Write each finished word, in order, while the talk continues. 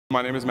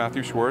My name is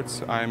Matthew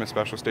Schwartz. I am a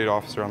Special State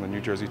Officer on the New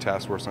Jersey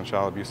Task Force on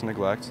Child Abuse and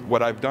Neglect.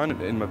 What I've done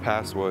in my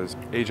past was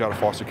age out of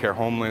foster care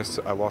homeless.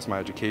 I lost my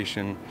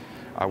education.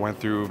 I went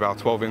through about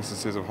 12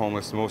 instances of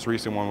homeless. The most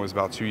recent one was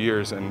about 2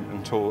 years, and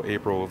until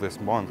April of this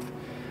month,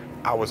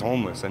 I was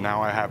homeless. And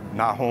now I have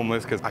not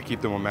homeless because I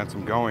keep the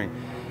momentum going.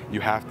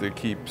 You have to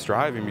keep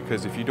striving,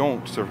 because if you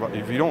don't survive,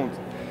 if you don't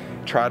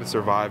try to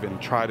survive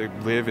and try to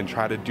live and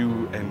try to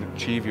do and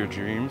achieve your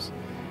dreams,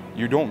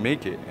 you don't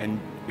make it. And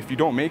if you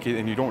don't make it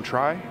and you don't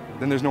try,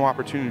 then there's no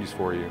opportunities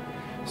for you.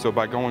 So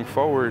by going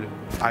forward,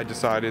 I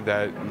decided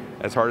that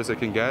as hard as it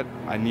can get,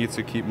 I need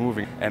to keep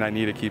moving and I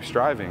need to keep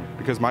striving,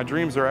 because my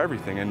dreams are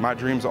everything, and my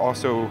dreams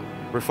also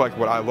reflect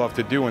what I love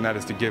to do, and that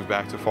is to give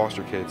back to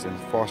foster kids and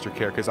foster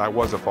care, because I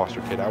was a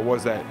foster kid. I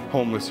was that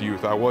homeless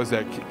youth. I was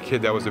that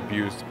kid that was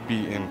abused,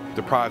 beaten,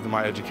 deprived of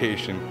my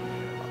education.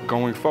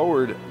 Going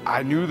forward,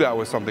 I knew that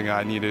was something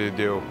I needed to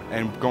do,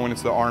 and going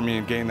into the Army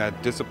and getting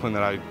that discipline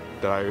that I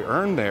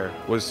earned there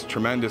was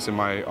tremendous in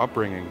my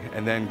upbringing.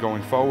 And then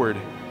going forward,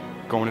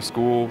 going to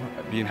school,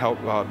 being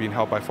helped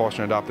by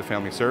foster and adoptive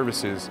family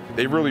services,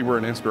 they really were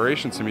an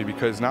inspiration to me,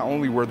 because not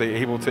only were they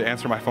able to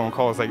answer my phone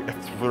calls like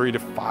 3 to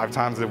 5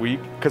 times a week,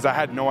 because I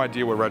had no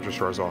idea what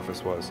registrar's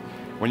office was.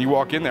 When you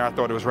walk in there, I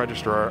thought it was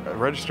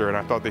register, and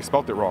I thought they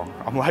spelt it wrong.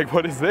 I'm like,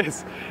 what is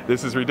this?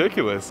 This is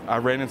ridiculous. I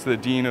ran into the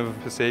dean of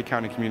Passaic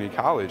County Community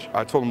College.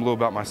 I told him a little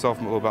about myself,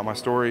 a little about my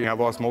story. I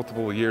lost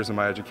multiple years of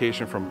my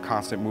education from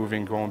constant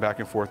moving, going back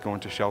and forth, going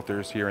to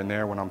shelters here and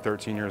there when I'm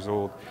 13 years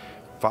old.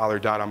 Father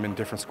died. I'm in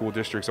different school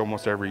districts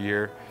almost every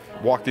year.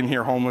 Walked in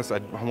here homeless. I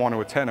want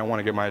to attend. I want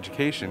to get my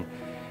education.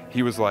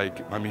 He was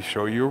like, let me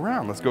show you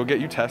around. Let's go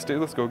get you tested.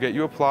 Let's go get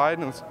you applied.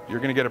 And you're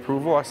going to get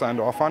approval. I signed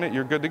off on it.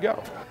 You're good to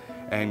go.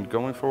 And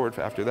going forward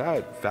after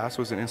that, FAFSA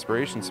was an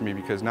inspiration to me,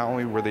 because not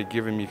only were they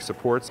giving me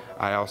supports,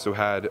 I also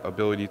had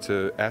ability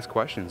to ask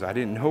questions. I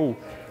didn't know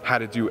how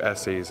to do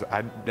essays.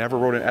 I never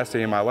wrote an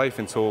essay in my life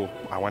until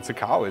I went to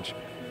college.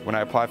 When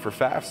I applied for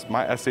FAFSA,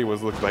 my essay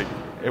looked like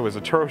it was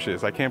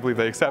atrocious. I can't believe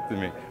they accepted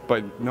me.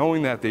 But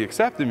knowing that they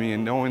accepted me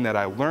and knowing that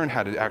I learned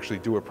how to actually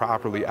do it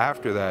properly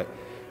after that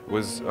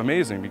was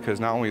amazing, because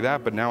not only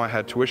that, but now I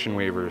had tuition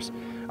waivers.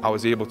 I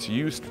was able to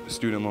use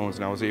student loans,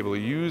 and I was able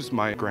to use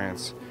my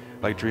grants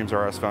like Dreams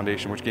R Us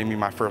Foundation, which gave me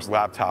my first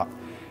laptop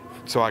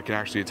so I can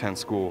actually attend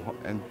school.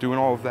 And doing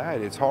all of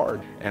that, it's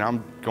hard. And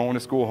I'm going to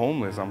school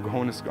homeless. I'm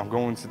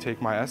going to take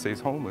my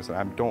essays homeless. And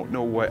I don't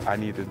know what I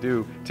need to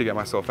do to get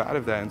myself out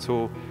of that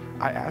until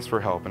I ask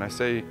for help. And I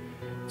say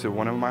to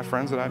one of my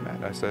friends that I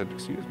met, I said,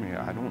 excuse me,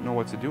 I don't know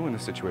what to do in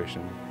this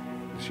situation.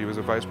 She was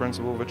a vice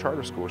principal of a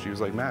charter school. She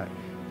was like, Matt,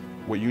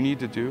 what you need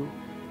to do,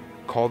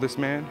 call this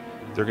man.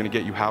 They're going to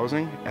get you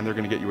housing, and they're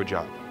going to get you a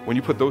job. When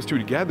you put those two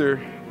together,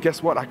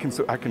 guess what? I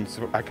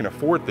can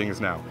afford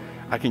things now.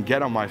 I can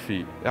get on my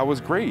feet. That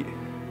was great.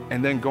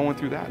 And then going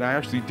through that, and I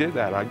actually did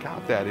that. I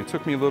got that. It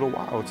took me a little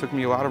while. It took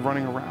me a lot of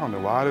running around, a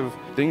lot of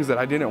things that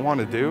I didn't want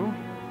to do.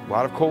 A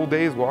lot of cold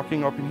days,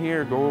 walking up in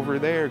here, go over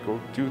there,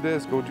 go do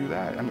this, go do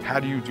that. I mean,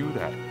 how do you do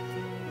that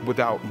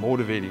without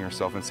motivating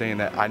yourself and saying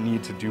that I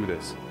need to do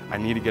this? I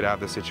need to get out of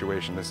this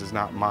situation. This is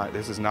not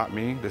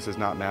me. This is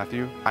not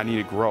Matthew. I need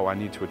to grow. I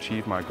need to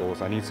achieve my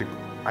goals. I need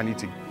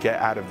to get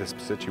out of this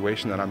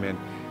situation that I'm in,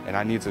 and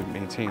I need to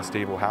maintain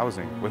stable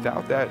housing.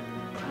 Without that,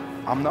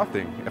 I'm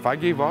nothing. If I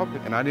gave up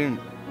and I didn't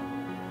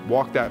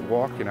walk that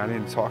walk and I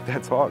didn't talk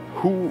that talk,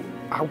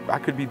 I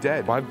could be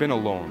dead. I've been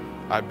alone.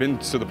 I've been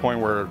to the point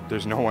where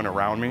there's no one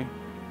around me.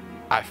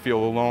 I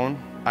feel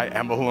alone. I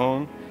am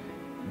alone.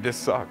 This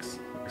sucks.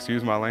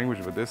 Excuse my language,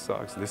 but this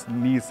sucks. This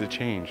needs to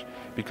change,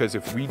 because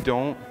if we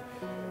don't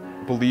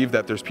believe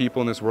that there's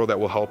people in this world that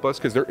will help us,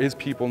 because there is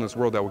people in this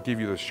world that will give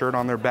you the shirt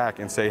on their back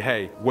and say,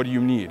 hey, what do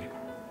you need?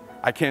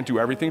 I can't do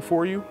everything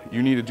for you.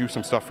 You need to do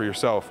some stuff for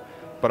yourself,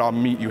 but I'll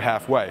meet you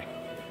halfway.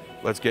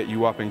 Let's get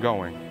you up and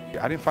going.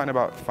 I didn't find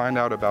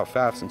out about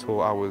FAFSA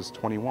until I was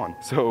 21.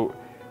 So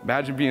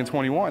imagine being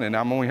 21 and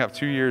I'm only have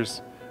 2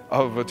 years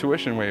of a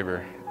tuition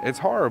waiver. It's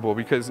horrible,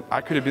 because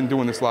I could have been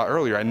doing this a lot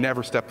earlier. I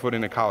never stepped foot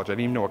into college. I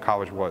didn't even know what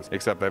college was,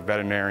 except that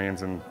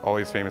veterinarians and all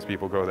these famous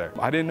people go there.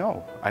 I didn't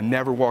know. I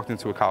never walked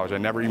into a college. I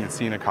never even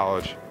seen a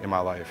college in my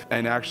life.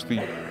 And actually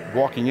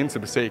walking into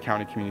Passaic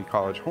County Community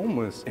College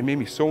homeless, it made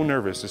me so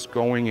nervous just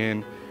going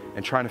in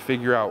and trying to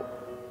figure out,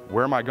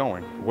 where am I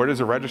going? Where is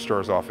a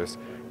registrar's office?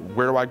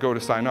 Where do I go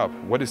to sign up?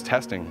 What is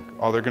testing?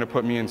 Oh, they're gonna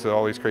put me into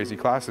all these crazy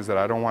classes that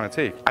I don't wanna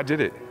take. I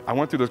did it. I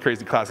went through those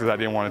crazy classes I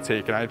didn't wanna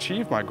take, and I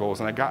achieved my goals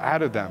and I got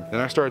out of them.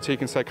 Then I started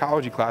taking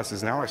psychology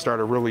classes. Now I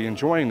started really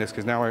enjoying this,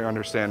 because now I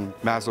understand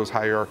Maslow's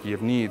hierarchy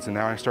of needs, and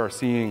now I start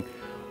seeing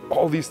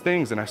all these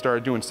things, and I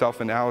started doing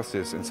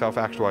self-analysis and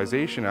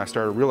self-actualization, and I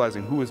started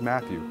realizing, who is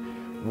Matthew?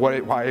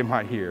 Why am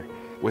I here?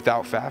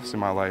 Without FAFSA in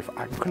my life,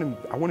 I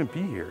wouldn't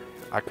be here.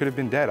 I could have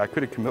been dead. I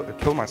could have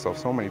killed myself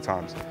so many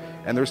times.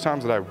 And there's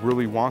times that I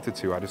really wanted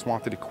to. I just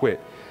wanted to quit.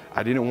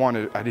 I didn't want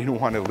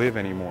to live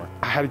anymore.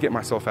 I had to get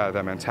myself out of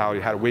that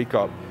mentality. I had to wake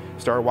up,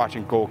 started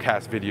watching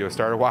Goalcast videos,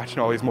 started watching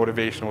all these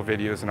motivational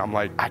videos, and I'm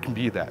like, I can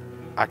be that.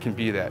 I can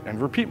be that.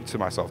 And repeat to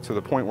myself to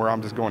the point where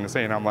I'm just going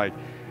insane. I'm like,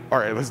 all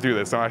right, let's do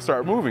this. So I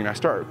start moving, I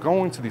start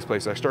going to these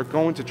places, I start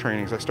going to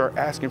trainings, I start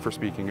asking for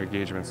speaking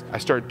engagements. I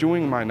start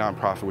doing my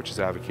nonprofit, which is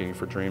Advocating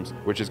for Dreams,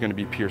 which is going to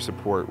be peer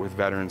support with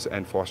veterans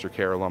and foster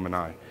care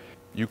alumni.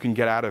 You can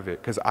get out of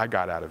it, because I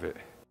got out of it.